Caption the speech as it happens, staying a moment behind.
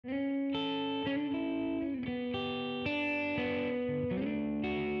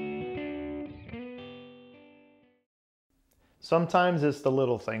Sometimes it's the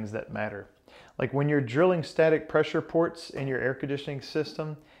little things that matter. Like when you're drilling static pressure ports in your air conditioning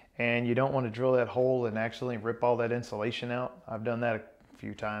system and you don't want to drill that hole and actually rip all that insulation out. I've done that a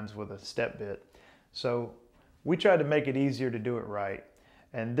few times with a step bit. So we tried to make it easier to do it right.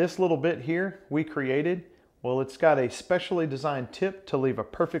 And this little bit here we created, well, it's got a specially designed tip to leave a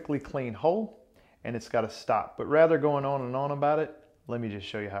perfectly clean hole, and it's got a stop. But rather going on and on about it, let me just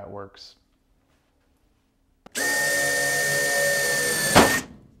show you how it works.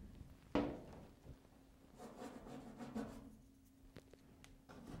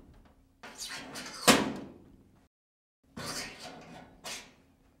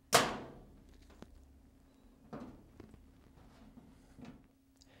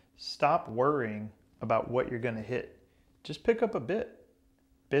 Stop worrying about what you're going to hit. Just pick up a bit.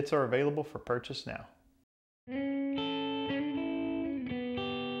 Bits are available for purchase now.